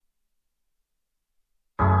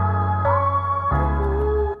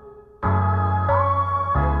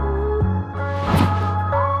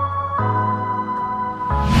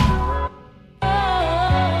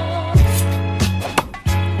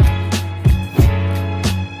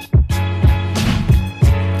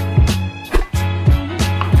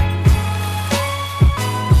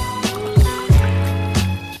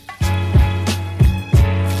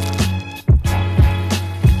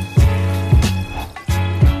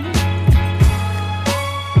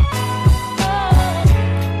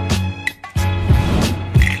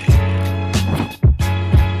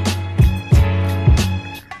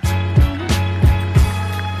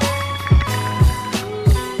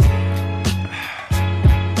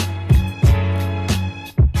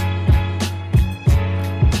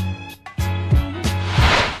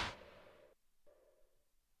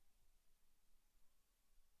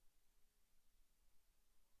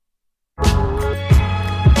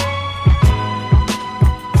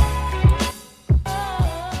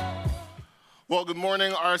Well, good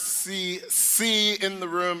morning, RCC in the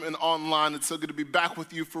room and online. It's so good to be back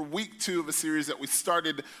with you for week 2 of a series that we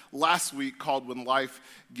started last week called When Life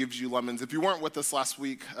Gives You Lemons. If you weren't with us last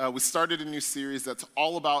week, we started a new series that's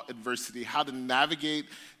all about adversity, how to navigate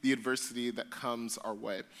the adversity that comes our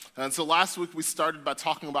way. And so last week we started by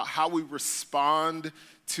talking about how we respond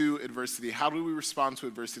to adversity. How do we respond to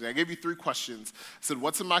adversity? I gave you 3 questions. I said,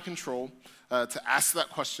 what's in my control? To ask that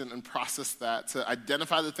question and process that, to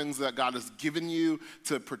identify the things that God has given you,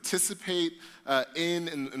 to participate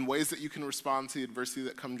in ways that you can respond to the adversity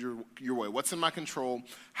that comes your way. What's in my control?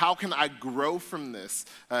 How can I grow from this?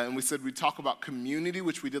 And we said we'd talk about community,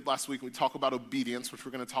 which we did last week. We talk about obedience, which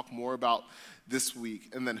we're going to talk more about this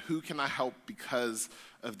week. And then who can I help because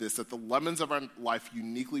of this? That the lemons of our life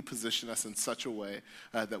uniquely position us in such a way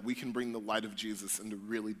that we can bring the light of Jesus into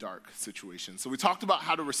really dark situations. So we talked about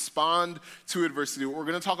how to respond to adversity. What we're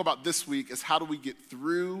going to talk about this week is how do we get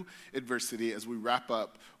through adversity as we wrap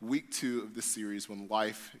up week 2 of this series, When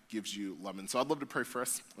Life Gives You Lemons. So I'd love to pray for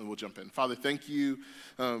us, and we'll jump in. Father, thank you.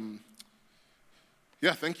 Thank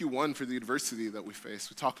you, one, for the adversity that we face.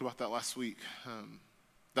 We talked about that last week.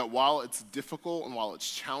 That while it's difficult and while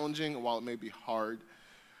it's challenging and while it may be hard,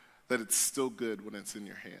 that it's still good when it's in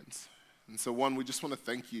your hands. And so, one, we just want to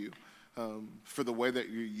thank you for the way that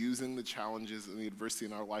you're using the challenges and the adversity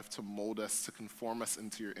in our life to mold us, to conform us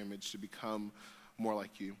into your image, to become more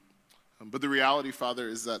like you. But the reality, Father,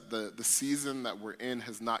 is that the season that we're in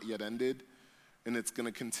has not yet ended, and it's going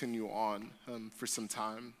to continue on for some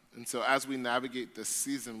time. And so as we navigate this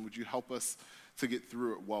season, would you help us to get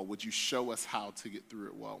through it well? Would you show us how to get through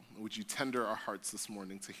it well? Would you tender our hearts this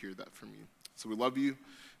morning to hear that from you? So we love you,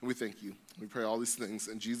 and we thank you. We pray all these things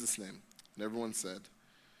in Jesus' name. And everyone said,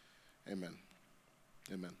 amen.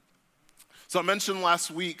 Amen. So I mentioned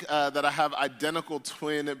last week that I have identical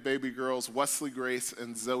twin baby girls, Wesley Grace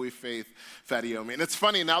and Zoe Faith Fadiomi. And it's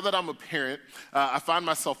funny, now that I'm a parent, I find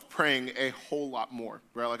myself praying a whole lot more,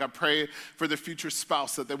 right? Like I pray for their future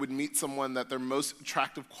spouse, that they would meet someone that their most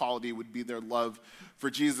attractive quality would be their love for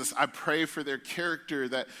Jesus. I pray for their character,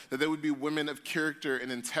 that they would be women of character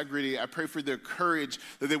and integrity. I pray for their courage,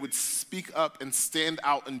 that they would speak up and stand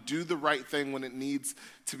out and do the right thing when it needs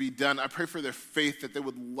to be done. I pray for their faith, that they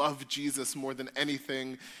would love Jesus more than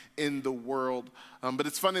anything in the world. But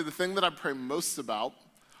it's funny, the thing that I pray most about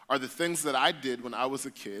are the things that I did when I was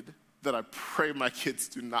a kid that I pray my kids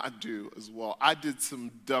do not do as well. I did some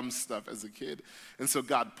dumb stuff as a kid. And so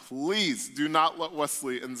God, please do not let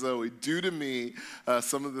Wesley and Zoe do to me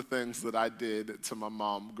some of the things that I did to my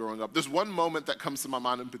mom growing up. There's one moment that comes to my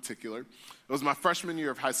mind in particular. It was my freshman year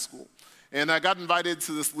of high school. And I got invited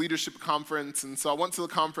to this leadership conference, and so I went to the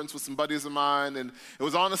conference with some buddies of mine, and it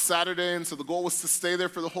was on a Saturday, and so the goal was to stay there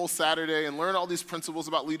for the whole Saturday and learn all these principles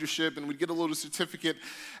about leadership, and we'd get a little certificate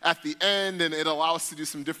at the end, and it'd allow us to do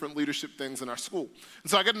some different leadership things in our school. And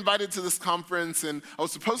so I got invited to this conference, and I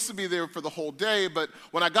was supposed to be there for the whole day, but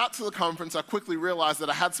when I got to the conference, I quickly realized that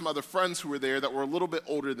I had some other friends who were there that were a little bit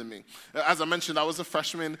older than me. As I mentioned, I was a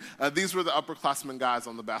freshman. These were the upperclassmen guys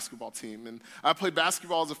on the basketball team, and I played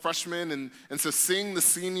basketball as a freshman, and so seeing the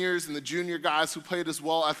seniors and the junior guys who played as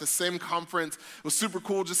well at the same conference was super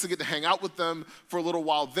cool just to get to hang out with them for a little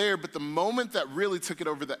while there. But the moment that really took it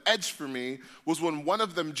over the edge for me was when one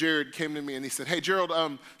of them, Jared, came to me and he said, hey, Gerald,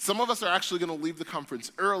 some of us are actually going to leave the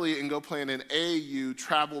conference early and go play in an AAU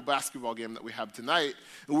travel basketball game that we have tonight.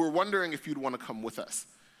 And we're wondering if you'd want to come with us.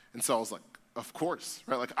 And so I was like, of course,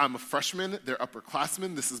 right? Like I'm a freshman, they're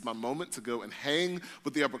upperclassmen. This is my moment to go and hang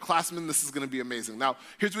with the upperclassmen. This is going to be amazing. Now,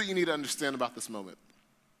 here's what you need to understand about this moment.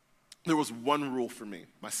 There was one rule for me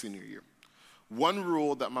my senior year. One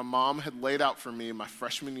rule that my mom had laid out for me in my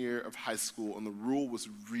freshman year of high school, and the rule was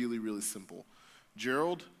really, really simple.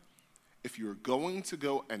 Gerald, if you're going to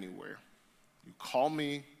go anywhere, you call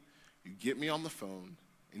me, you get me on the phone,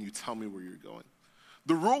 and you tell me where you're going.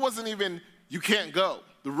 The rule wasn't even, you can't go.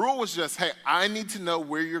 The rule was just, hey, I need to know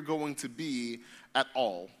where you're going to be at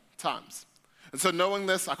all times. And so knowing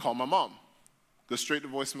this, I call my mom. Go straight to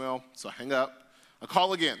voicemail, so I hang up. I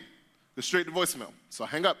call again. Go straight to voicemail, so I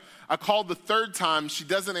hang up. I call the third time. She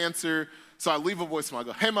doesn't answer, so I leave a voicemail. I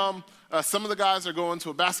go, hey, Mom, some of the guys are going to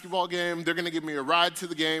a basketball game. They're going to give me a ride to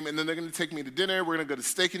the game, and then they're going to take me to dinner. We're going to go to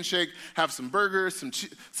Steak and Shake, have some burgers,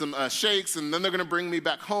 some shakes, and then they're going to bring me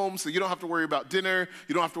back home, so you don't have to worry about dinner.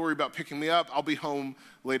 You don't have to worry about picking me up. I'll be home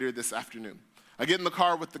later this afternoon. I get in the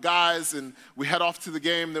car with the guys, and we head off to the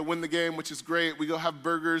game. They win the game, which is great. We go have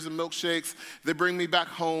burgers and milkshakes. They bring me back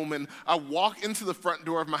home, and I walk into the front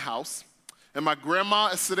door of my house, and my grandma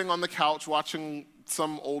is sitting on the couch watching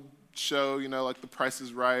some old show, like The Price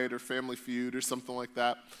is Right or Family Feud or something like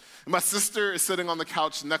that. And my sister is sitting on the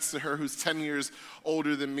couch next to her, who's 10 years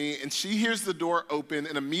older than me, and she hears the door open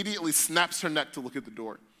and immediately snaps her neck to look at the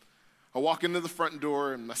door. I walk into the front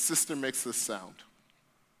door, and my sister makes this sound.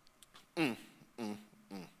 It's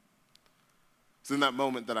in that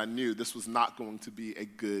moment that I knew this was not going to be a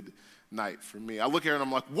good night for me. I look at her, and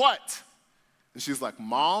I'm like, what? And she's like,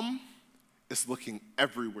 Mom is looking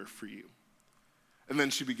everywhere for you. And then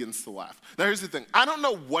she begins to laugh. Now, here's the thing. I don't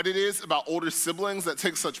know what it is about older siblings that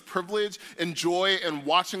take such privilege and joy in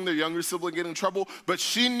watching their younger sibling get in trouble, but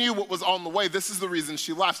she knew what was on the way. This is the reason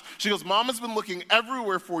she laughs. She goes, Mom has been looking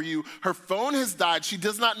everywhere for you. Her phone has died. She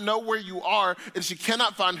does not know where you are, and she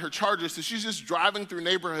cannot find her charger, so she's just driving through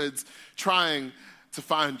neighborhoods trying to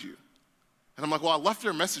find you. And I'm like, well, I left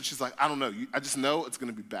her a message. She's like, I don't know. I just know it's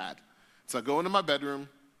going to be bad. So I go into my bedroom.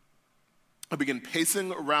 I begin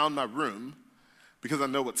pacing around my room, because I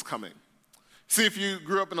know what's coming. See, if you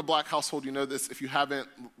grew up in a black household, you know this. If you haven't,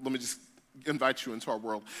 let me just invite you into our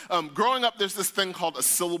world. Growing up, there's this thing called a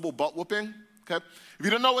syllable butt whooping, okay? If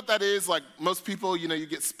you don't know what that is, like most people, you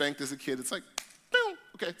get spanked as a kid. It's like, boom,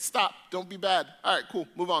 okay, stop, don't be bad. All right, cool,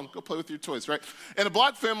 move on, go play with your toys, right? In a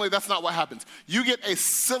black family, that's not what happens. You get a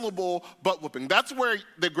syllable butt whooping. That's where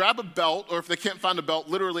they grab a belt, or if they can't find a belt,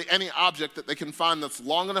 literally any object that they can find that's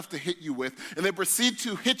long enough to hit you with, and they proceed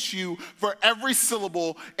to hit you for every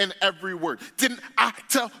syllable and every word. Didn't I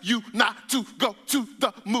tell you not to go to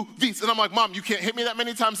the movies? And I'm like, Mom, you can't hit me that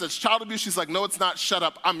many times. That's child abuse. She's like, no, it's not. Shut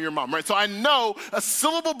up. I'm your mom, right? So I know a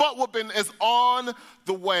syllable butt whooping is on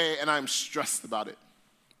the way, and I'm stressed about it.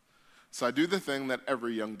 So I do the thing that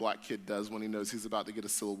every young black kid does when he knows he's about to get a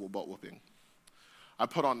syllable butt whooping. I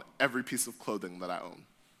put on every piece of clothing that I own.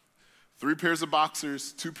 3 pairs of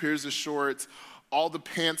boxers, 2 pairs of shorts, all the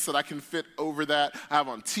pants that I can fit over that. I have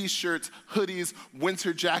on t-shirts, hoodies,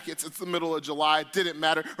 winter jackets. It's the middle of July. Didn't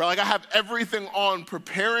matter. Right? Like I have everything on,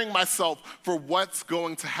 preparing myself for what's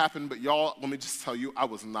going to happen. But y'all, let me just tell you, I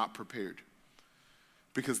was not prepared.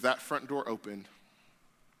 Because that front door opened.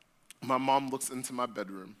 My mom looks into my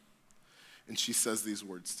bedroom. And she says these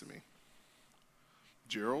words to me.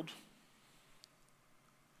 Gerald.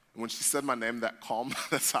 And when she said my name that calm,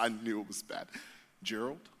 that's how I knew it was bad.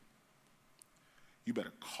 Gerald, you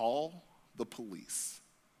better call the police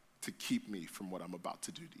to keep me from what I'm about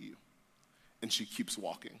to do to you. And she keeps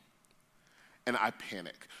walking. And I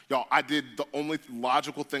panic. Y'all, I did the only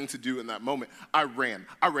logical thing to do in that moment. I ran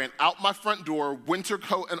out my front door, winter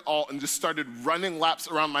coat and all, and just started running laps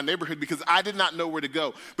around my neighborhood because I did not know where to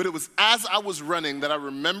go. But it was as I was running that I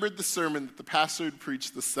remembered the sermon that the pastor had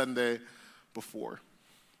preached the Sunday before.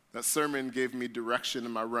 That sermon gave me direction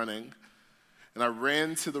in my running. And I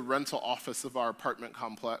ran to the rental office of our apartment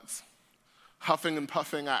complex. Huffing and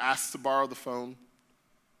puffing, I asked to borrow the phone.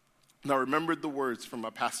 And I remembered the words from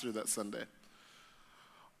my pastor that Sunday.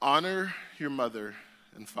 Honor your mother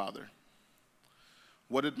and father.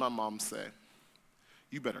 What did my mom say?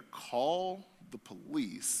 You better call the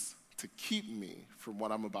police to keep me from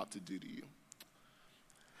what I'm about to do to you.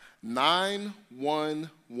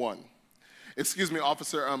 911. Excuse me,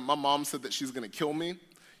 officer, my mom said that she's going to kill me.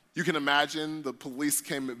 You can imagine the police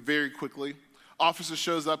came very quickly. Officer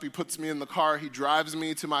shows up, he puts me in the car, he drives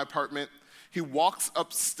me to my apartment. He walks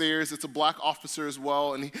upstairs, it's a black officer as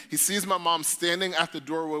well, and he sees my mom standing at the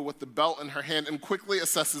doorway with the belt in her hand and quickly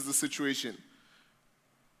assesses the situation.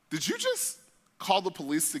 Did you just call the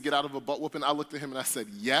police to get out of a butt whooping? I looked at him and I said,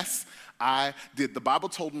 yes, I did. The Bible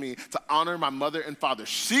told me to honor my mother and father.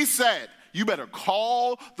 She said, you better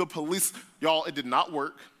call the police. Y'all, it did not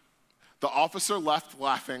work. The officer left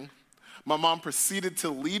laughing. My mom proceeded to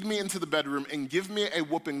lead me into the bedroom and give me a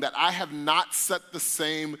whooping that I have not set the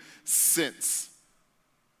same since.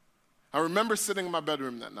 I remember sitting in my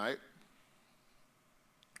bedroom that night,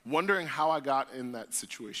 wondering how I got in that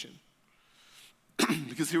situation.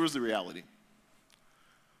 Because here was the reality.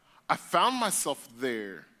 I found myself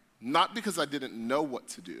there not because I didn't know what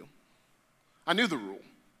to do. I knew the rule.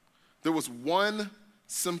 There was one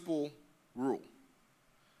simple rule.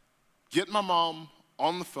 Get my mom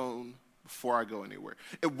on the phone before I go anywhere.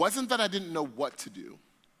 It wasn't that I didn't know what to do.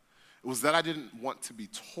 It was that I didn't want to be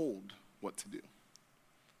told what to do.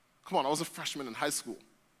 Come on, I was a freshman in high school.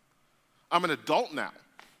 I'm an adult now.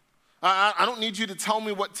 I don't need you to tell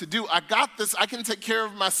me what to do. I got this. I can take care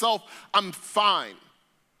of myself. I'm fine.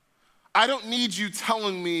 I don't need you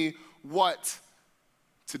telling me what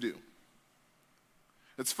to do.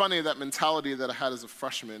 It's funny, that mentality that I had as a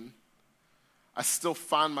freshman, I still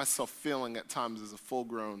find myself feeling at times as a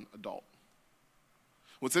full-grown adult.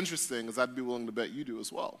 What's interesting is I'd be willing to bet you do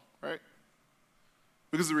as well, right?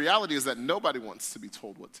 Because the reality is that nobody wants to be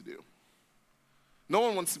told what to do. No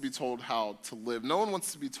one wants to be told how to live. No one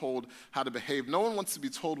wants to be told how to behave. No one wants to be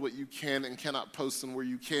told what you can and cannot post and where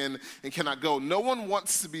you can and cannot go. No one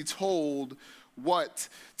wants to be told what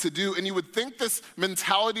to do. And you would think this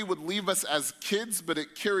mentality would leave us as kids, but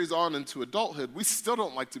it carries on into adulthood. We still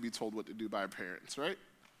don't like to be told what to do by our parents, right?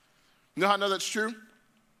 You know how I know that's true?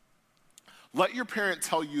 Let your parent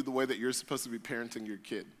tell you the way that you're supposed to be parenting your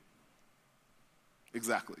kid.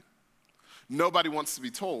 Exactly. Nobody wants to be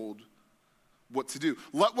told what to do.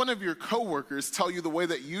 Let one of your coworkers tell you the way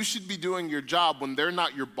that you should be doing your job when they're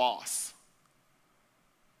not your boss.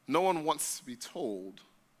 No one wants to be told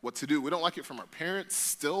what to do. We don't like it from our parents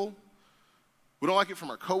still. We don't like it from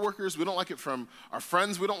our coworkers. We don't like it from our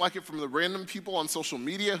friends. We don't like it from the random people on social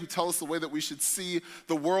media who tell us the way that we should see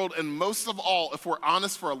the world. And most of all, if we're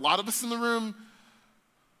honest, for a lot of us in the room,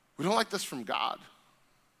 we don't like this from God.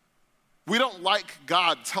 We don't like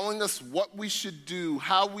God telling us what we should do,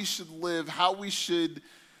 how we should live, how we should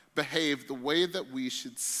behave, the way that we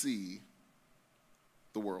should see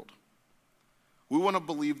the world. We want to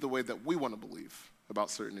believe the way that we want to believe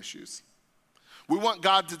about certain issues. We want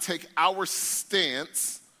God to take our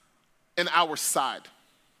stance and our side.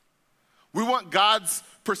 We want God's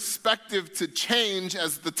perspective to change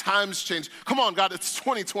as the times change. Come on, God, it's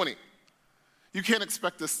 2020. You can't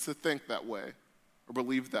expect us to think that way or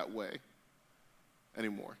believe that way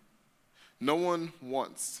anymore. No one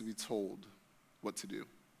wants to be told what to do.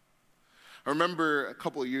 I remember a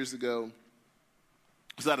couple of years ago,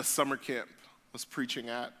 I was at a summer camp I was preaching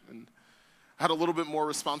at, and I had a little bit more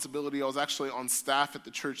responsibility. I was actually on staff at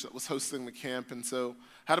the church that was hosting the camp, and so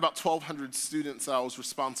I had about 1,200 students that I was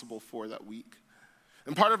responsible for that week.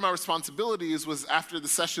 And part of my responsibilities was after the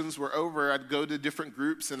sessions were over, I'd go to different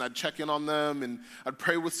groups and I'd check in on them and I'd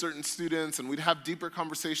pray with certain students and we'd have deeper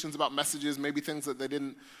conversations about messages, maybe things that they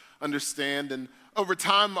didn't understand. And over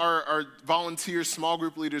time, our volunteers, small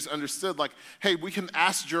group leaders understood like, hey, we can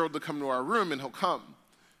ask Gerald to come to our room and he'll come.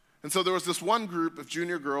 And so there was this one group of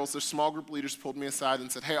junior girls, their small group leaders pulled me aside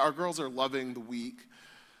and said, hey, our girls are loving the week,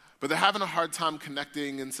 but they're having a hard time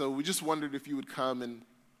connecting. And so we just wondered if you would come and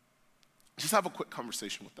just have a quick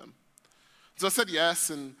conversation with them. So I said yes,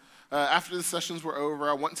 and after the sessions were over,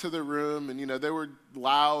 I went to their room, and they were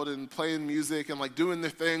loud and playing music and like doing their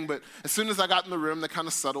thing, but as soon as I got in the room, they kind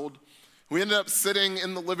of settled. We ended up sitting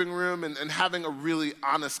in the living room and having a really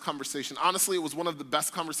honest conversation. Honestly, it was one of the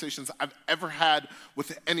best conversations I've ever had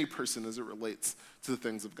with any person as it relates to the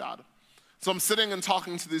things of God. So I'm sitting and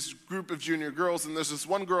talking to this group of junior girls, and there's this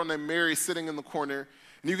one girl named Mary sitting in the corner,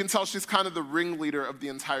 and you can tell she's kind of the ringleader of the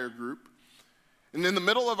entire group. And in the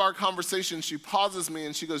middle of our conversation, she pauses me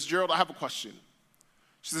and she goes, Gerald, I have a question.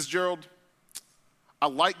 She says, Gerald, I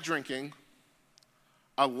like drinking.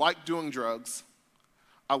 I like doing drugs.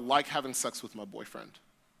 I like having sex with my boyfriend.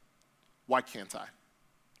 Why can't I?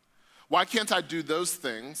 Why can't I do those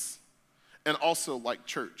things and also like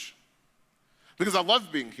church? Because I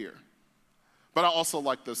love being here, but I also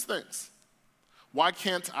like those things. Why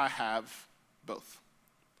can't I have both?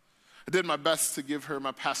 I did my best to give her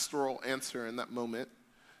my pastoral answer in that moment.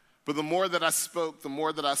 But the more that I spoke, the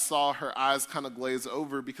more that I saw her eyes kind of glaze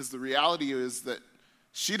over, because the reality is that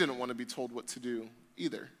she didn't want to be told what to do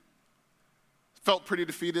either. Felt pretty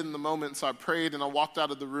defeated in the moment, so I prayed and I walked out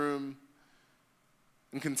of the room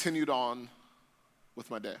and continued on with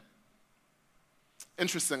my day.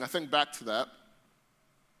 Interesting, I think back to that,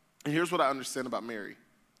 and here's what I understand about Mary.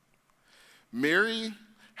 Mary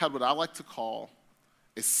had what I like to call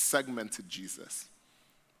a segmented Jesus.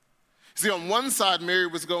 See, on one side, Mary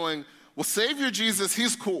was going, well, Savior Jesus,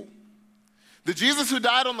 he's cool. The Jesus who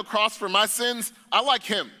died on the cross for my sins, I like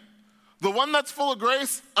him. The one that's full of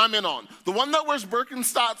grace, I'm in on. The one that wears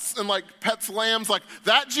Birkenstocks and like pets lambs, like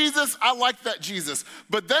that Jesus, I like that Jesus.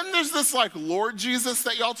 But then there's this like Lord Jesus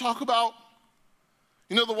that y'all talk about.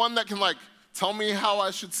 The one that can like tell me how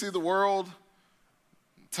I should see the world,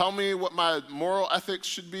 tell me what my moral ethics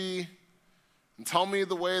should be, and tell me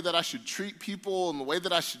the way that I should treat people and the way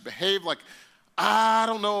that I should behave. Like, I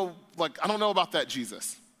don't know about that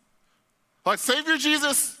Jesus. Like, Savior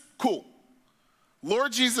Jesus, cool.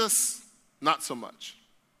 Lord Jesus, not so much.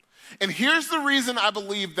 And here's the reason I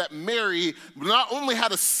believe that Mary not only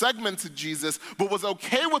had a segmented Jesus, but was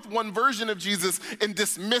okay with one version of Jesus and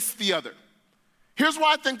dismissed the other. Here's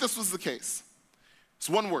why I think this was the case. It's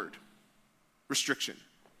one word: restriction.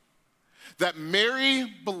 That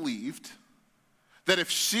Mary believed that if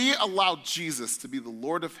she allowed Jesus to be the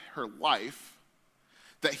Lord of her life,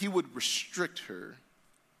 that he would restrict her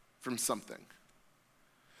from something.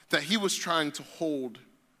 That he was trying to hold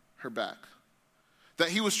her back. That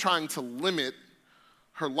he was trying to limit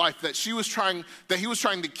her life, that he was trying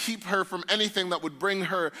to keep her from anything that would bring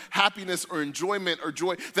her happiness or enjoyment or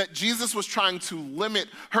joy, that Jesus was trying to limit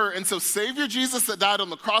her. And so Savior Jesus that died on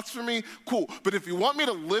the cross for me, cool. But if you want me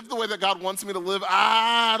to live the way that God wants me to live,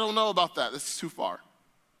 I don't know about that. This is too far.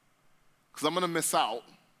 Because I'm going to miss out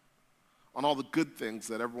on all the good things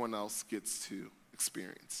that everyone else gets to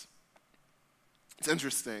experience. It's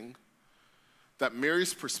interesting that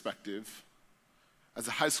Mary's perspective as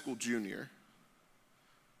a high school junior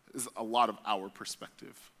is a lot of our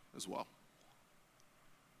perspective as well.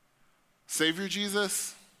 Savior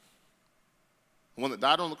Jesus, the one that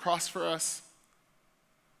died on the cross for us,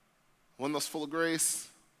 the one that's full of grace,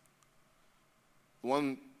 the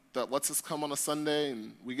one that lets us come on a Sunday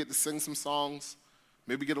and we get to sing some songs,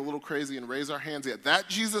 maybe get a little crazy and raise our hands. Yeah, that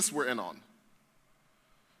Jesus we're in on.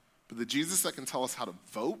 But the Jesus that can tell us how to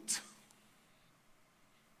vote,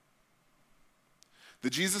 the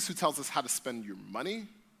Jesus who tells us how to spend your money,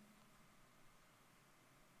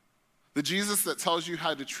 the Jesus that tells you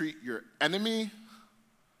how to treat your enemy,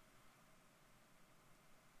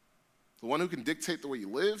 the one who can dictate the way you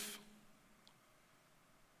live,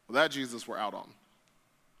 well, that Jesus we're out on.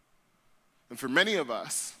 And for many of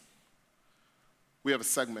us, we have a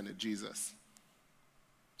segmented Jesus.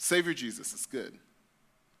 Savior Jesus is good,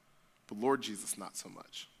 but Lord Jesus, not so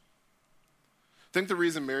much. I think the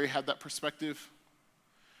reason Mary had that perspective,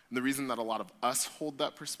 and the reason that a lot of us hold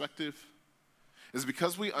that perspective, is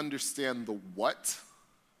because we understand the what,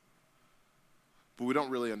 but we don't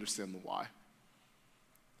really understand the why.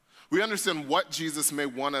 We understand what Jesus may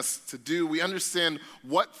want us to do. We understand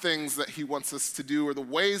what things that he wants us to do or the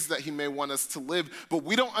ways that he may want us to live, but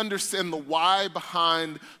we don't understand the why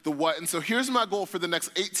behind the what. And so here's my goal for the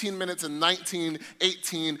next 18 minutes and 19,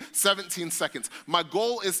 18, 17 seconds. My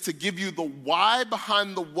goal is to give you the why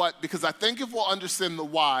behind the what, because I think if we'll understand the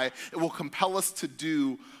why, it will compel us to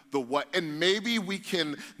do the what. And maybe we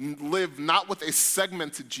can live not with a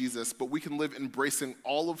segmented Jesus, but we can live embracing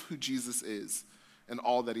all of who Jesus is and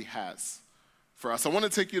all that he has for us. I want to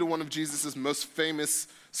take you to one of Jesus' most famous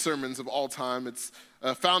sermons of all time. It's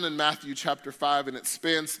found in Matthew chapter 5, and it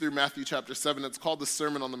spans through Matthew chapter 7. It's called the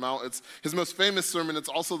Sermon on the Mount. It's his most famous sermon. It's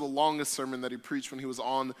also the longest sermon that he preached when he was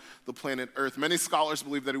on the planet Earth. Many scholars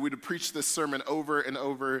believe that he would have preached this sermon over and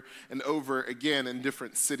over and over again in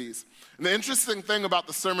different cities. And the interesting thing about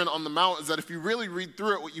the Sermon on the Mount is that if you really read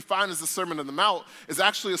through it, what you find is the Sermon on the Mount is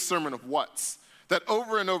actually a sermon of what's. That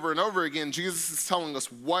over and over and over again, Jesus is telling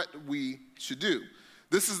us what we should do.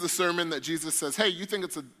 This is the sermon that Jesus says, hey, you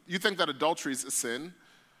think that adultery is a sin,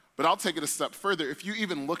 but I'll take it a step further. If you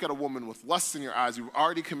even look at a woman with lust in your eyes, you've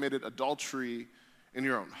already committed adultery in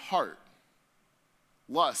your own heart.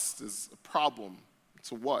 Lust is a problem.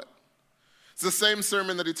 It's a what? It's the same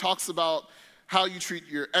sermon that he talks about how you treat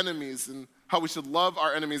your enemies and how we should love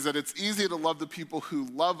our enemies, that it's easy to love the people who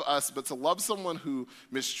love us, but to love someone who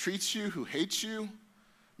mistreats you, who hates you,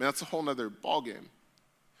 man, that's a whole nother ballgame.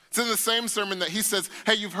 It's in the same sermon that he says,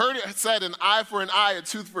 hey, you've heard it said, an eye for an eye, a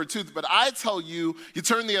tooth for a tooth, but I tell you, you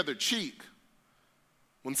turn the other cheek.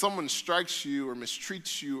 When someone strikes you or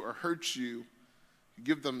mistreats you or hurts you, you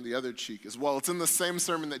give them the other cheek as well. It's in the same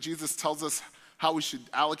sermon that Jesus tells us how we should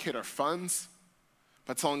allocate our funds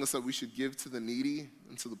by telling us that we should give to the needy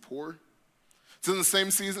and to the poor. It's in the same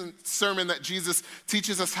sermon that Jesus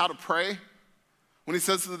teaches us how to pray when he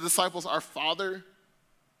says to the disciples, our Father,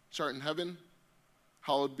 which art in heaven,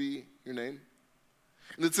 hallowed be your name.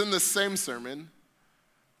 And it's in the same sermon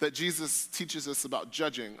that Jesus teaches us about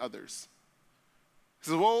judging others. He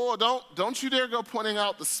says, whoa, don't you dare go pointing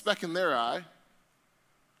out the speck in their eye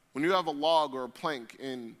when you have a log or a plank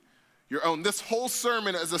in your own. This whole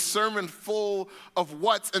sermon is a sermon full of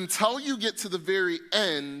what's until you get to the very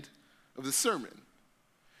end of the sermon.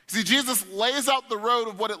 See, Jesus lays out the road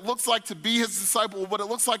of what it looks like to be his disciple, what it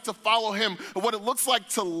looks like to follow him, and what it looks like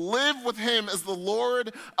to live with him as the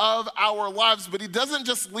Lord of our lives. But he doesn't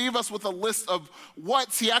just leave us with a list of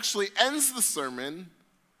what's. He actually ends the sermon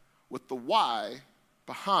with the why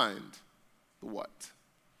behind the what.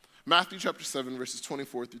 Matthew chapter 7, verses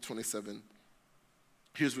 24 through 27.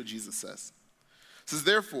 Here's what Jesus says. It says,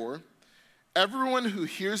 therefore, everyone who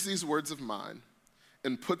hears these words of mine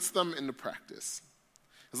and puts them into practice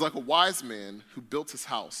is like a wise man who built his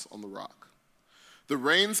house on the rock. The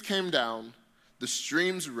rains came down, the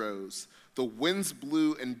streams rose, the winds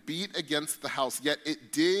blew and beat against the house, yet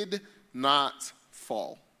it did not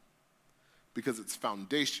fall because its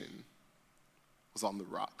foundation was on the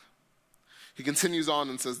rock. He continues on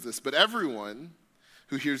and says this, but everyone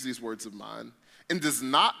who hears these words of mine and does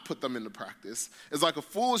not put them into practice is like a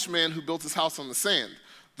foolish man who built his house on the sand.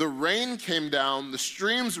 the rain came down, the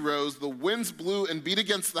streams rose, the winds blew and beat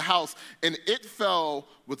against the house, and it fell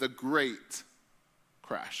with a great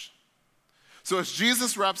crash. So as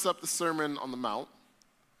Jesus wraps up the Sermon on the Mount,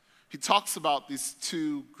 he talks about these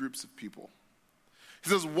two groups of people. He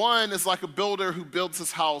says one is like a builder who builds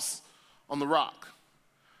his house on the rock.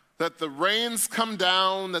 That the rains come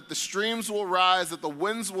down, that the streams will rise, that the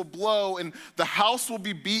winds will blow, and the house will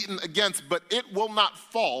be beaten against, but it will not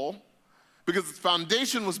fall because its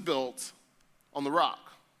foundation was built on the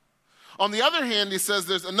rock. On the other hand, he says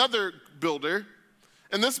there's another builder,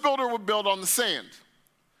 and this builder would build on the sand.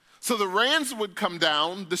 So the rains would come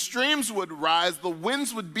down, the streams would rise, the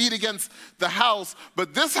winds would beat against the house,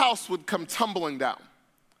 but this house would come tumbling down.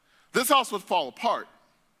 This house would fall apart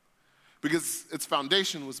because its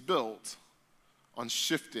foundation was built on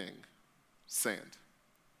shifting sand.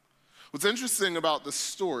 What's interesting about this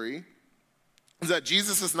story is that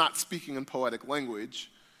Jesus is not speaking in poetic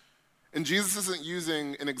language, and Jesus isn't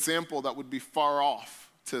using an example that would be far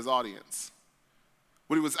off to his audience.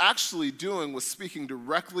 What he was actually doing was speaking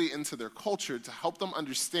directly into their culture to help them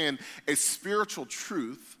understand a spiritual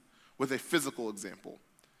truth with a physical example.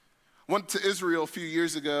 I went to Israel a few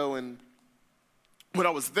years ago, and when I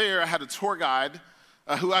was there, I had a tour guide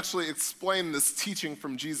who actually explained this teaching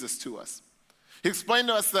from Jesus to us. He explained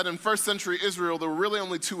to us that in first century Israel, there were really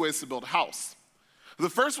only two ways to build a house. The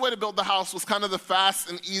first way to build the house was kind of the fast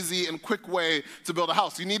and easy and quick way to build a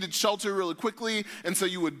house. You needed shelter really quickly, and so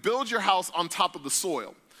you would build your house on top of the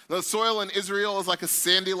soil. Now, the soil in Israel is like a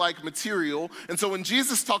sandy-like material, and so when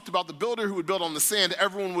Jesus talked about the builder who would build on the sand,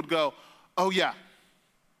 everyone would go, oh yeah,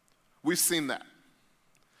 we've seen that.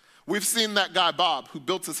 We've seen that guy, Bob, who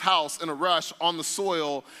built his house in a rush on the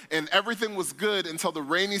soil, and everything was good until the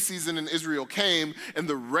rainy season in Israel came, and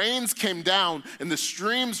the rains came down, and the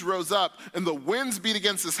streams rose up, and the winds beat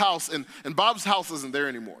against his house, and Bob's house isn't there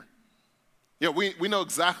anymore. Yeah, we know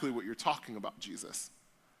exactly what you're talking about, Jesus.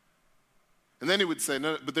 And then he would say,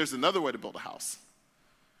 no, but there's another way to build a house.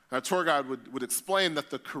 Our tour guide would explain that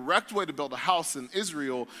the correct way to build a house in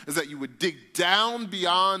Israel is that you would dig down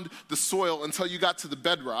beyond the soil until you got to the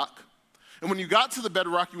bedrock. And when you got to the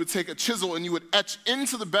bedrock, you would take a chisel and you would etch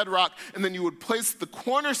into the bedrock, and then you would place the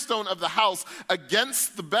cornerstone of the house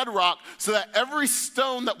against the bedrock so that every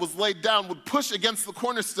stone that was laid down would push against the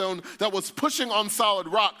cornerstone that was pushing on solid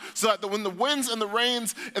rock, so that when the winds and the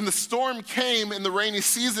rains and the storm came in the rainy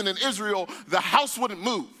season in Israel, the house wouldn't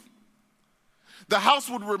move. The house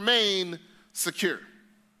would remain secure.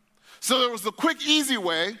 So there was the quick, easy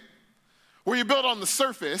way where you build on the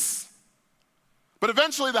surface, but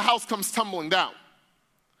eventually the house comes tumbling down.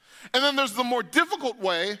 And then there's the more difficult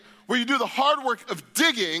way where you do the hard work of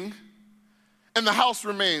digging and the house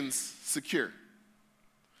remains secure.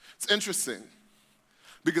 It's interesting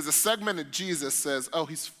because a segment of Jesus says, oh,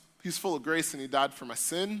 he's full of grace and he died for my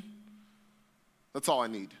sin. That's all I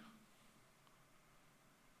need.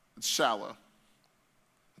 It's shallow.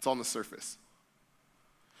 It's on the surface.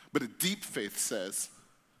 But a deep faith says,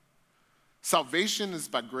 salvation is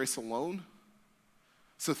by grace alone.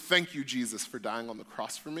 So thank you, Jesus, for dying on the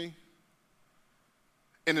cross for me.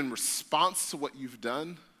 And in response to what you've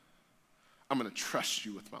done, I'm going to trust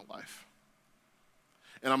you with my life.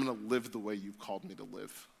 And I'm going to live the way you've called me to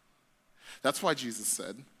live. That's why Jesus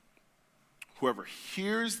said, whoever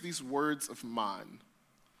hears these words of mine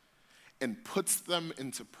and puts them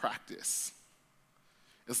into practice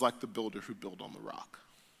is like the builder who built on the rock.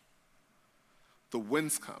 The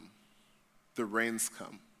winds come, the rains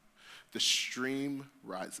come, the stream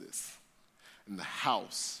rises, and the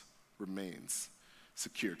house remains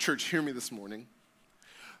secure. Church, hear me this morning.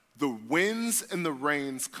 The winds and the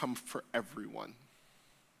rains come for everyone.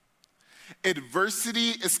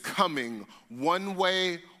 Adversity is coming one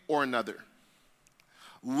way or another.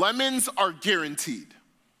 Lemons are guaranteed,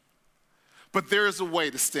 but there is a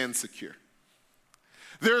way to stand secure.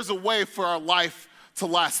 There is a way for our life to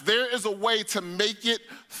last. There is a way to make it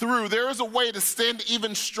through. There is a way to stand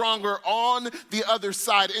even stronger on the other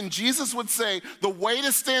side. And Jesus would say, the way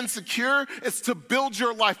to stand secure is to build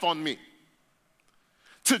your life on me,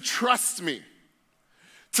 to trust me,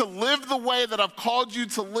 to live the way that I've called you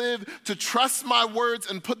to live, to trust my words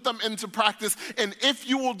and put them into practice. And if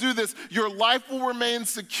you will do this, your life will remain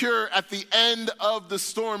secure at the end of the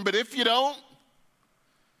storm. But if you don't,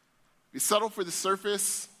 you settle for the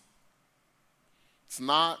surface, it's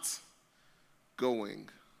not going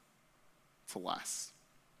to last.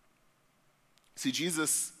 See,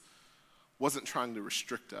 Jesus wasn't trying to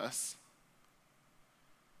restrict us.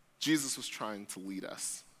 Jesus was trying to lead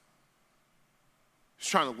us. He's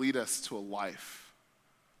trying to lead us to a life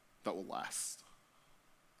that will last.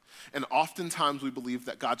 And oftentimes we believe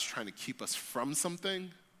that God's trying to keep us from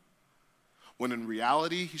something, when in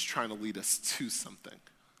reality, he's trying to lead us to something. And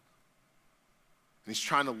he's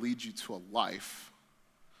trying to lead you to a life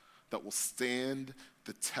that will stand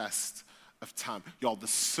the test of time. Y'all, the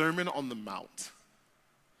Sermon on the Mount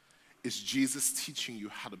is Jesus teaching you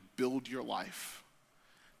how to build your life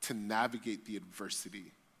to navigate the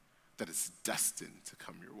adversity that is destined to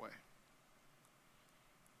come your way.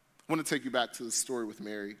 I want to take you back to the story with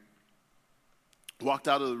Mary. Walked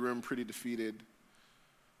out of the room pretty defeated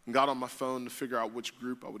and got on my phone to figure out which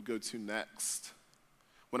group I would go to next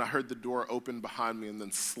when I heard the door open behind me and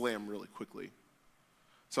then slam really quickly.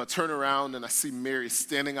 So I turn around and I see Mary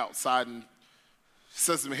standing outside, and she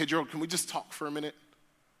says to me, "Hey, Gerald, can we just talk for a minute?"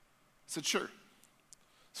 I said, "Sure."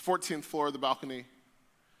 It's 14th floor of the balcony,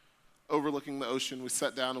 overlooking the ocean. We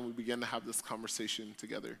sat down and we began to have this conversation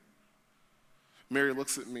together. Mary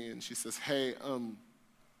looks at me and she says, "Hey,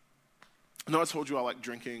 I know I told you I like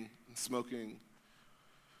drinking and smoking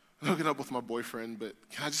and hooking up with my boyfriend, but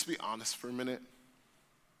can I just be honest for a minute?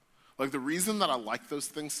 Like, the reason that I like those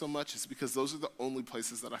things so much is because those are the only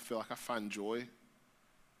places that I feel like I find joy. And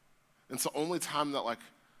it's the only time that, like,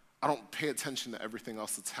 I don't pay attention to everything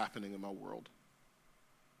else that's happening in my world."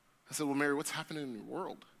 I said, "Well, Mary, what's happening in your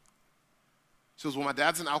world?" She goes, "Well, my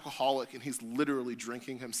dad's an alcoholic and he's literally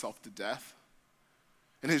drinking himself to death.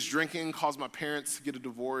 And his drinking caused my parents to get a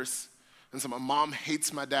divorce. And so my mom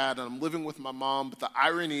hates my dad, and I'm living with my mom. But the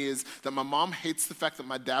irony is that my mom hates the fact that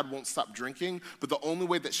my dad won't stop drinking, but the only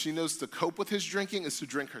way that she knows to cope with his drinking is to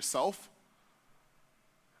drink herself.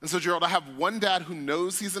 And so, Gerald, I have one dad who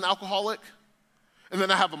knows he's an alcoholic, and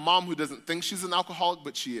then I have a mom who doesn't think she's an alcoholic,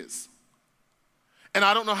 but she is. And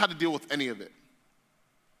I don't know how to deal with any of it.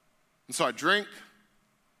 And so I drink,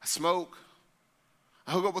 I smoke,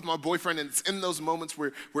 I hook up with my boyfriend, and it's in those moments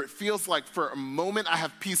where it feels like for a moment I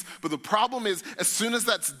have peace. But the problem is, as soon as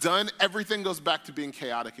that's done, everything goes back to being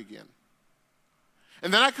chaotic again.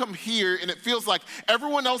 And then I come here, and it feels like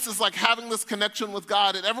everyone else is like having this connection with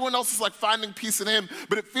God, and everyone else is like finding peace in him,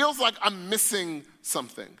 but it feels like I'm missing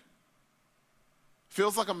something. It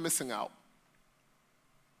feels like I'm missing out."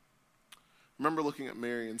 I remember looking at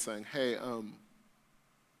Mary and saying, "Hey,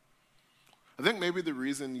 I think maybe the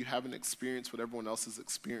reason you haven't experienced what everyone else is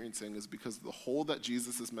experiencing is because the hole that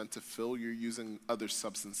Jesus is meant to fill, you're using other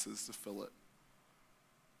substances to fill it."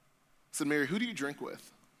 I said, "Mary, who do you drink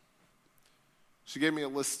with?" She gave me a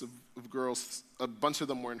list of girls. A bunch of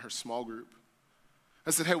them were in her small group.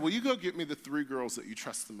 I said, "Hey, will you go get me the 3 girls that you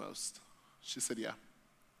trust the most?" She said, "Yeah."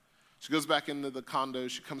 She goes back into the condo.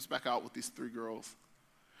 She comes back out with these 3 girls.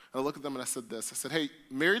 I look at them and I said this. I said, "Hey,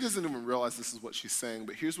 Mary doesn't even realize this is what she's saying,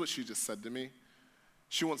 but here's what she just said to me.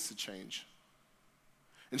 She wants to change.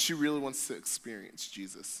 And she really wants to experience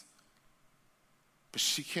Jesus. But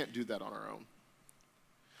she can't do that on her own.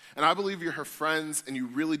 And I believe you're her friends and you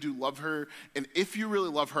really do love her. And if you really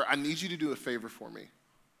love her, I need you to do a favor for me.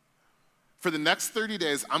 For the next 30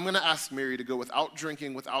 days, I'm going to ask Mary to go without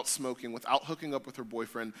drinking, without smoking, without hooking up with her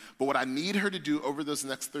boyfriend. But what I need her to do over those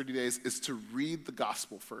next 30 days is to read the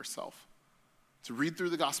gospel for herself, to read through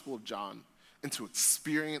the Gospel of John, and to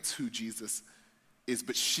experience who Jesus is.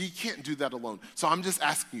 But she can't do that alone. So I'm just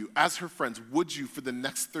asking you, as her friends, would you, for the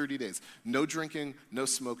next 30 days, no drinking, no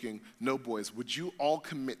smoking, no boys, would you all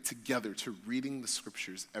commit together to reading the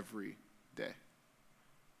scriptures every day?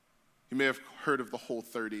 You may have heard of the Whole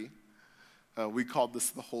 30. We called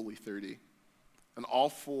this the Holy 30. And all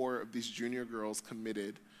 4 of these junior girls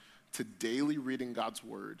committed to daily reading God's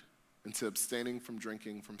word and to abstaining from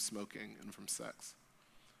drinking, from smoking, and from sex.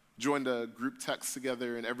 Joined a group text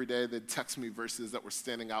together, and every day they'd text me verses that were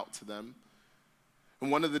standing out to them.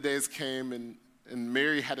 And one of the days came, and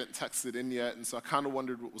Mary hadn't texted in yet, and so I kind of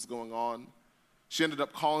wondered what was going on. She ended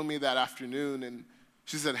up calling me that afternoon, and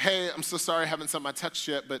she said, "Hey, I'm so sorry I haven't sent my text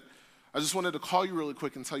yet, but I just wanted to call you really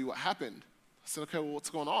quick and tell you what happened." I said, "Okay, well,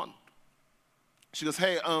 what's going on?" She goes,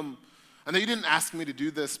 "Hey, I know you didn't ask me to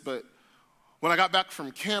do this, but when I got back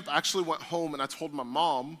from camp, I actually went home and I told my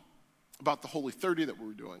mom about the Holy 30 that we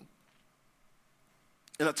were doing.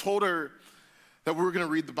 And I told her that we were going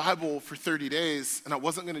to read the Bible for 30 days, and I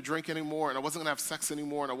wasn't going to drink anymore, and I wasn't going to have sex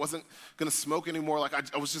anymore, and I wasn't going to smoke anymore. Like,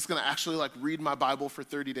 I was just going to actually, like, read my Bible for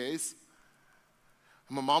 30 days.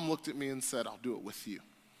 And my mom looked at me and said, "I'll do it with you."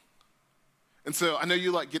 And so I know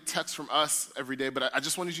you like get texts from us every day, but I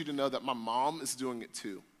just wanted you to know that my mom is doing it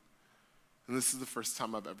too. And this is the first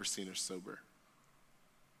time I've ever seen her sober.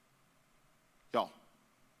 Y'all,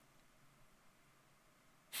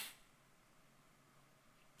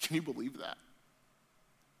 can you believe that?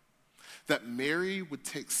 That Mary would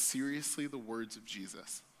take seriously the words of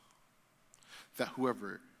Jesus, that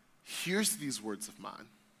whoever hears these words of mine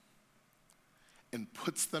and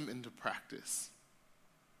puts them into practice,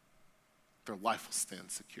 their life will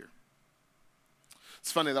stand secure.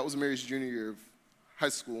 It's funny, that was Mary's junior year of high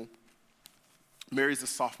school. Mary's a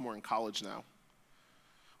sophomore in college now.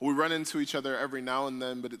 We run into each other every now and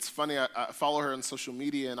then, but it's funny, I follow her on social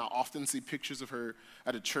media, and I often see pictures of her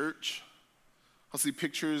at a church. I'll see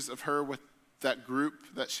pictures of her with that group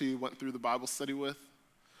that she went through the Bible study with.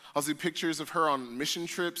 I'll see pictures of her on mission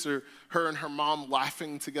trips, or her and her mom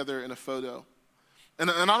laughing together in a photo. And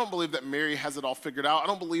I don't believe that Mary has it all figured out. I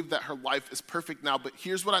don't believe that her life is perfect now, but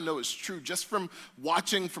here's what I know is true, just from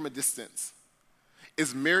watching from a distance,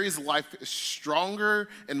 is Mary's life is stronger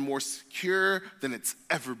and more secure than it's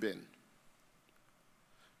ever been,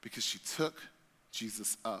 because she took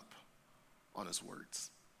Jesus up on his words.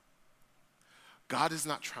 God is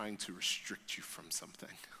not trying to restrict you from something.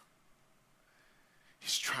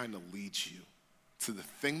 He's trying to lead you to the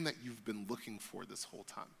thing that you've been looking for this whole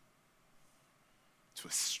time, to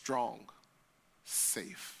a strong,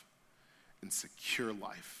 safe, and secure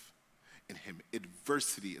life in him.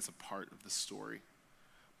 Adversity is a part of the story,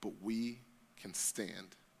 but we can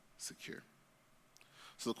stand secure.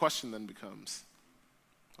 So the question then becomes,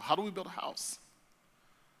 how do we build a house?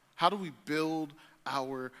 How do we build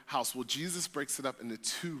our house? Well, Jesus breaks it up into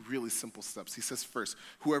two really simple steps. He says first,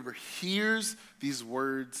 whoever hears these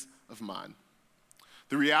words of mine.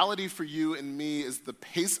 The reality for you and me is the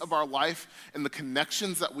pace of our life and the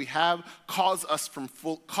connections that we have cause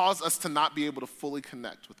us to not be able to fully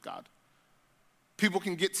connect with God. People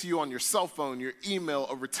can get to you on your cell phone, your email,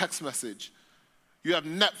 over text message. You have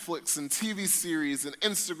Netflix and TV series and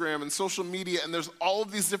Instagram and social media, and there's all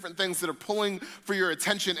of these different things that are pulling for your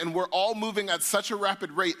attention, and we're all moving at such a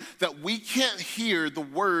rapid rate that we can't hear the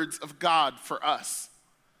words of God for us.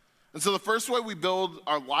 And so the first way we build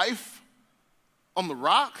our life on the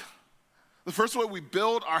rock, the first way we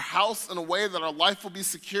build our house in a way that our life will be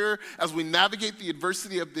secure as we navigate the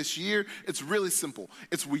adversity of this year, it's really simple.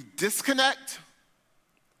 It's we disconnect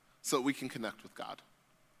so that we can connect with God.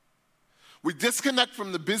 We disconnect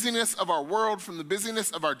from the busyness of our world, from the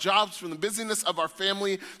busyness of our jobs, from the busyness of our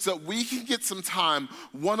family, so that we can get some time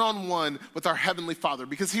one-on-one with our Heavenly Father.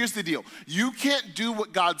 Because here's the deal. You can't do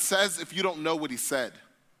what God says if you don't know what he said.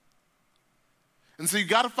 And so you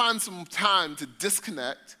got to find some time to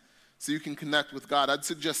disconnect so you can connect with God. I'd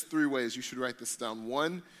suggest 3 ways you should write this down.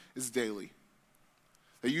 1 is daily.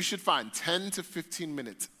 That you should find 10 to 15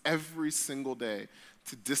 minutes every single day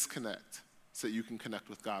to disconnect so that you can connect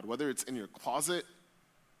with God. Whether it's in your closet,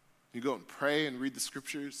 you go and pray and read the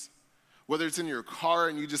scriptures. Whether it's in your car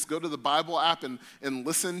and you just go to the Bible app and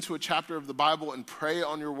listen to a chapter of the Bible and pray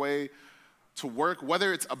on your way to work.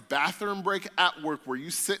 Whether it's a bathroom break at work where you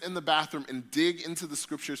sit in the bathroom and dig into the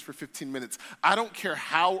scriptures for 15 minutes. I don't care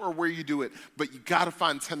how or where you do it, but you got to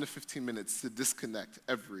find 10 to 15 minutes to disconnect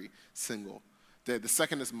every single day. The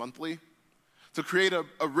second is monthly. To create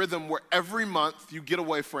a rhythm where every month you get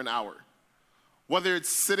away for an hour. Whether it's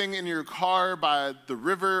sitting in your car by the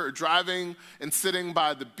river or driving and sitting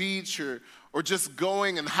by the beach or just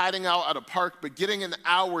going and hiding out at a park, but getting an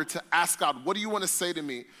hour to ask God, what do you want to say to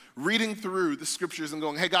me? Reading through the scriptures and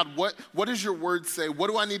going, hey God, what does your word say? What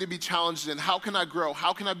do I need to be challenged in? How can I grow?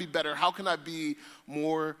 How can I be better? How can I be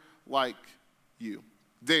more like you?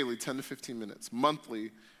 Daily, 10 to 15 minutes.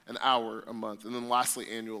 Monthly, an hour a month. And then lastly,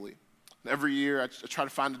 annually. And every year I try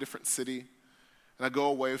to find a different city. And I go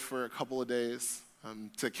away for a couple of days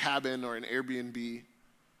to a cabin or an Airbnb. And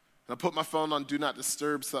I put my phone on Do Not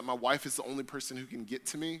Disturb so that my wife is the only person who can get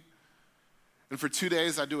to me. And for 2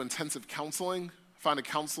 days, I do intensive counseling. Find a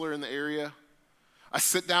counselor in the area. I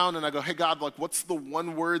sit down and I go, hey God, what's the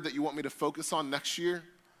one word that you want me to focus on next year?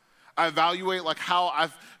 I evaluate how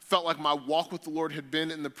I've felt like my walk with the Lord had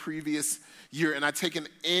been in the previous year. And I take an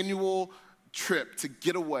annual trip to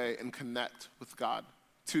get away and connect with God,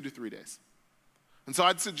 2 to 3 days. And so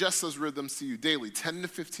I'd suggest those rhythms to you daily, 10 to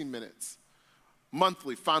 15 minutes.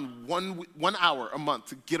 Monthly, find one hour a month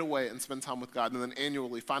to get away and spend time with God. And then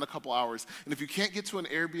annually, find a couple hours. And if you can't get to an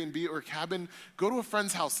Airbnb or a cabin, go to a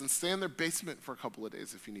friend's house and stay in their basement for a couple of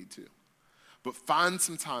days if you need to. But find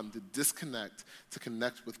some time to disconnect, to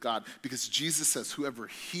connect with God. Because Jesus says, whoever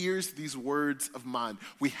hears these words of mine,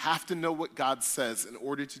 we have to know what God says in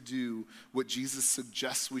order to do what Jesus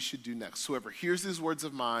suggests we should do next. Whoever hears these words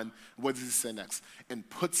of mine, what does he say next? And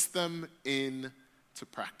puts them into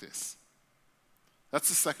practice. That's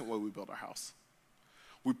the second way we build our house.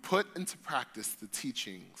 We put into practice the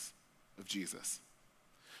teachings of Jesus.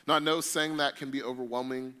 Now, I know saying that can be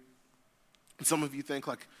overwhelming. And some of you think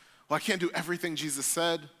well, I can't do everything Jesus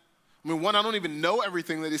said. I mean, one, I don't even know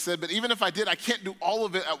everything that he said, but even if I did, I can't do all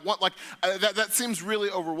of it at once. That seems really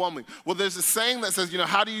overwhelming. Well, there's a saying that says,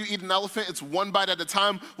 how do you eat an elephant? It's one bite at a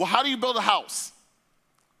time. Well, how do you build a house?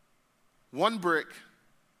 One brick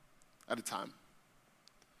at a time.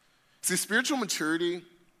 See, spiritual maturity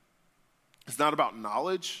is not about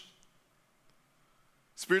knowledge.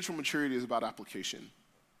 Spiritual maturity is about application.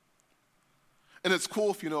 And it's cool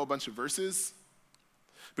if you know a bunch of verses,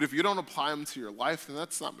 but if you don't apply them to your life, then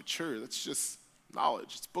that's not mature. That's just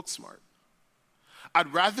knowledge. It's book smart.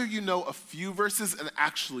 I'd rather you know a few verses and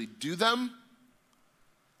actually do them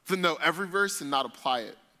than know every verse and not apply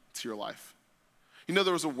it to your life.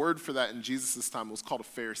 There was a word for that in Jesus' time. It was called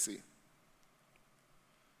a Pharisee.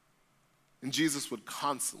 And Jesus would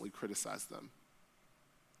constantly criticize them.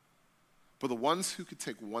 But the ones who could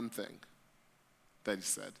take one thing that he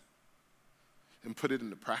said and put it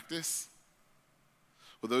into practice,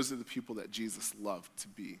 well, those are the people that Jesus loved to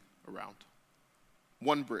be around.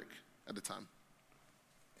 One brick at a time.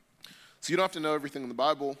 So you don't have to know everything in the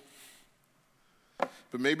Bible,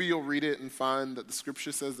 but maybe you'll read it and find that the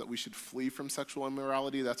scripture says that we should flee from sexual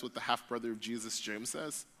immorality. That's what the half-brother of Jesus, James,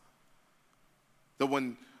 says. That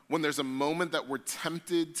when there's a moment that we're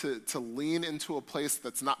tempted to lean into a place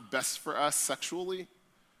that's not best for us sexually,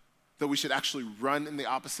 that we should actually run in the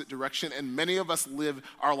opposite direction. And many of us live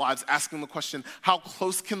our lives asking the question, how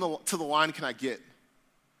close to the line can I get?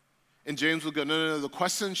 And James would go, no, the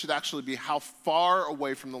question should actually be, how far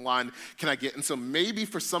away from the line can I get? And so maybe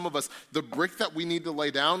for some of us, the brick that we need to lay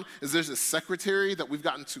down is there's a secretary that we've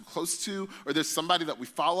gotten too close to, or there's somebody that we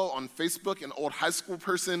follow on Facebook, an old high school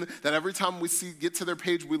person that every time we get to their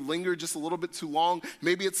page, we linger just a little bit too long.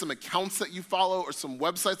 Maybe it's some accounts that you follow or some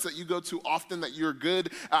websites that you go to often that you're good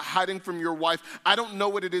at hiding from your wife. I don't know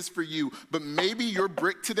what it is for you, but maybe your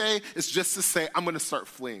brick today is just to say, I'm going to start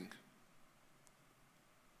fleeing.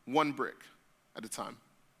 One brick at a time.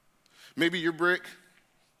 Maybe your brick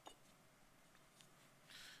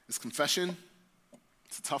is confession.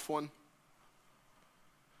 It's a tough one.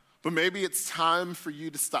 But maybe it's time for you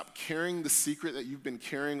to stop carrying the secret that you've been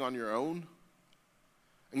carrying on your own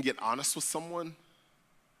and get honest with someone.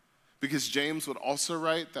 Because James would also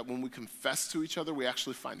write that when we confess to each other, we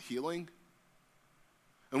actually find healing.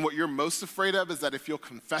 And what you're most afraid of is that if you'll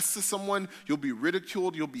confess to someone, you'll be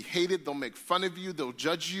ridiculed, you'll be hated, they'll make fun of you, they'll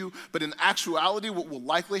judge you. But in actuality, what will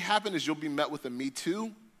likely happen is you'll be met with a me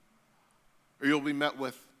too, or you'll be met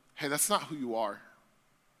with, hey, that's not who you are.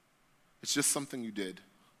 It's just something you did.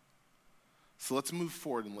 So let's move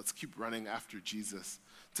forward and let's keep running after Jesus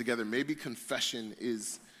together. Maybe confession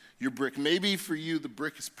is your brick. Maybe for you, the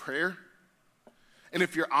brick is prayer. And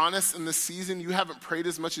if you're honest in this season, you haven't prayed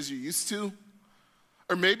as much as you used to.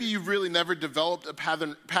 Or maybe you've really never developed a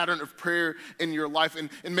pattern of prayer in your life.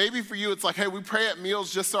 And maybe for you, it's like, hey, we pray at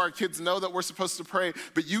meals just so our kids know that we're supposed to pray.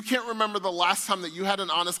 But you can't remember the last time that you had an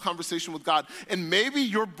honest conversation with God. And maybe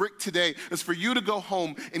your brick today is for you to go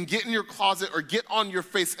home and get in your closet or get on your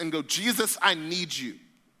face and go, Jesus, I need you.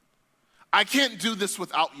 I can't do this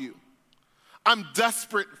without you. I'm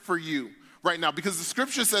desperate for you right now. Because the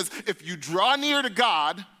scripture says, if you draw near to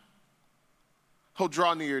God, he'll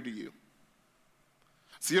draw near to you.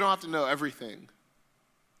 So you don't have to know everything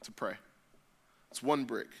to pray. It's one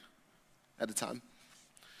brick at a time.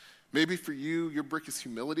 Maybe for you, your brick is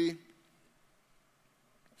humility.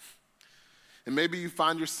 And maybe you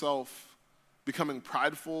find yourself becoming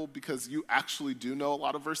prideful because you actually do know a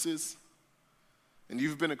lot of verses. And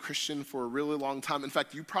you've been a Christian for a really long time. In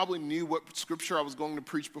fact, you probably knew what scripture I was going to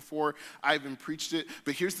preach before I even preached it.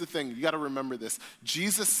 But here's the thing, you got to remember this.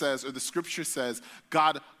 Jesus says, or the scripture says,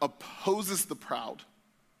 God opposes the proud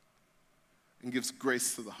and gives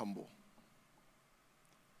grace to the humble.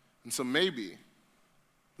 And so maybe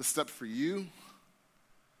the step for you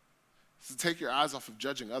is to take your eyes off of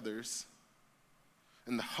judging others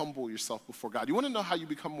and to humble yourself before God. You want to know how you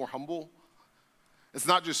become more humble? It's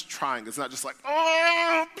not just trying. It's not just like,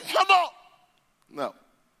 oh, humble. No.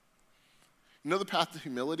 You know the path to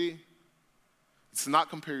humility? It's to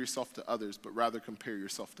not compare yourself to others, but rather compare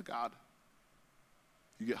yourself to God.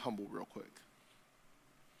 You get humble real quick.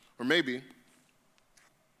 Or maybe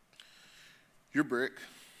your brick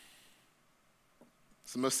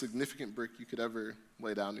is the most significant brick you could ever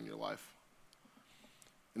lay down in your life.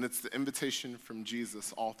 And it's the invitation from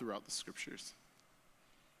Jesus all throughout the scriptures.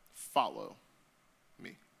 Follow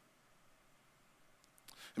me.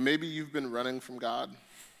 And maybe you've been running from God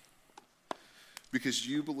because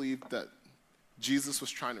you believed that Jesus was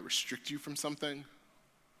trying to restrict you from something,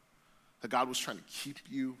 that God was trying to keep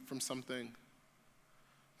you from something,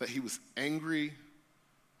 that he was angry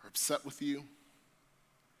or upset with you,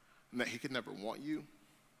 and that he could never want you.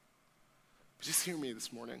 But just hear me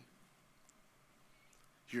this morning.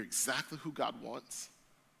 You're exactly who God wants,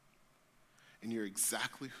 and you're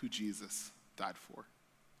exactly who Jesus died for.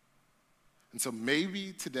 And so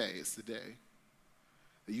maybe today is the day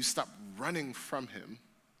that you stop running from him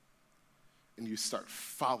and you start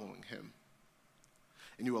following him.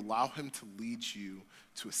 And you allow him to lead you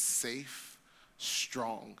to a safe,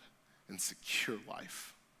 strong, and secure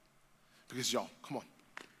life. Because y'all, come on.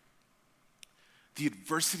 The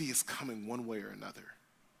adversity is coming one way or another.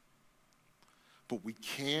 But we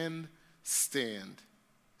can stand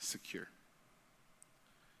secure.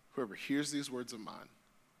 Whoever hears these words of mine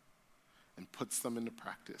and puts them into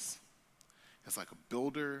practice is like a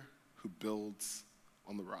builder who builds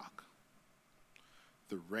on the rock.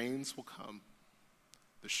 The rains will come,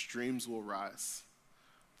 the streams will rise,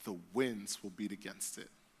 the winds will beat against it,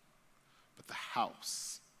 but the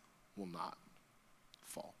house will not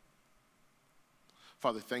fall.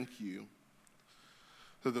 Father, thank you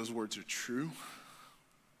that those words are true,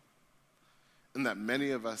 and that many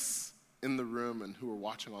of us in the room and who are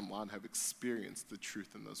watching online have experienced the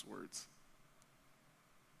truth in those words.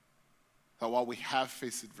 That while we have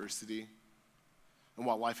faced adversity, and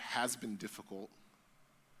while life has been difficult,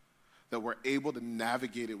 that we're able to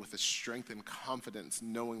navigate it with a strength and confidence,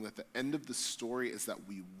 knowing that the end of the story is that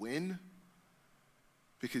we win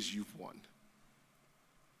because you've won.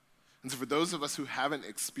 And so for those of us who haven't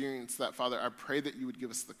experienced that, Father, I pray that you would give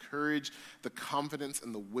us the courage, the confidence,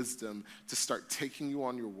 and the wisdom to start taking you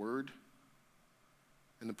on your word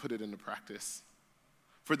and to put it into practice.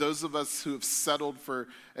 For those of us who have settled for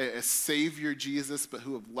a Savior Jesus, but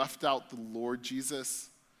who have left out the Lord Jesus,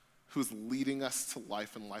 who's leading us to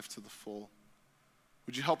life and life to the full,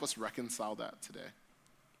 would you help us reconcile that today?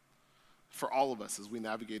 For all of us as we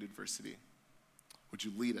navigate adversity, would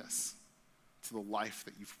you lead us to the life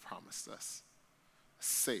that you've promised us, a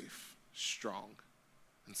safe, strong,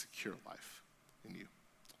 and secure life in you.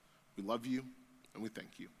 We love you and we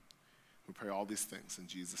thank you. We pray all these things in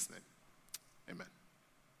Jesus' name. Amen.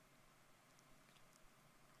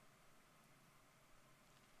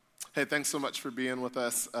 Hey, thanks so much for being with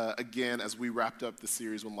us again as we wrapped up the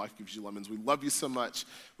series When Life Gives You Lemons. We love you so much.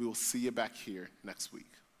 We will see you back here next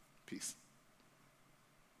week. Peace.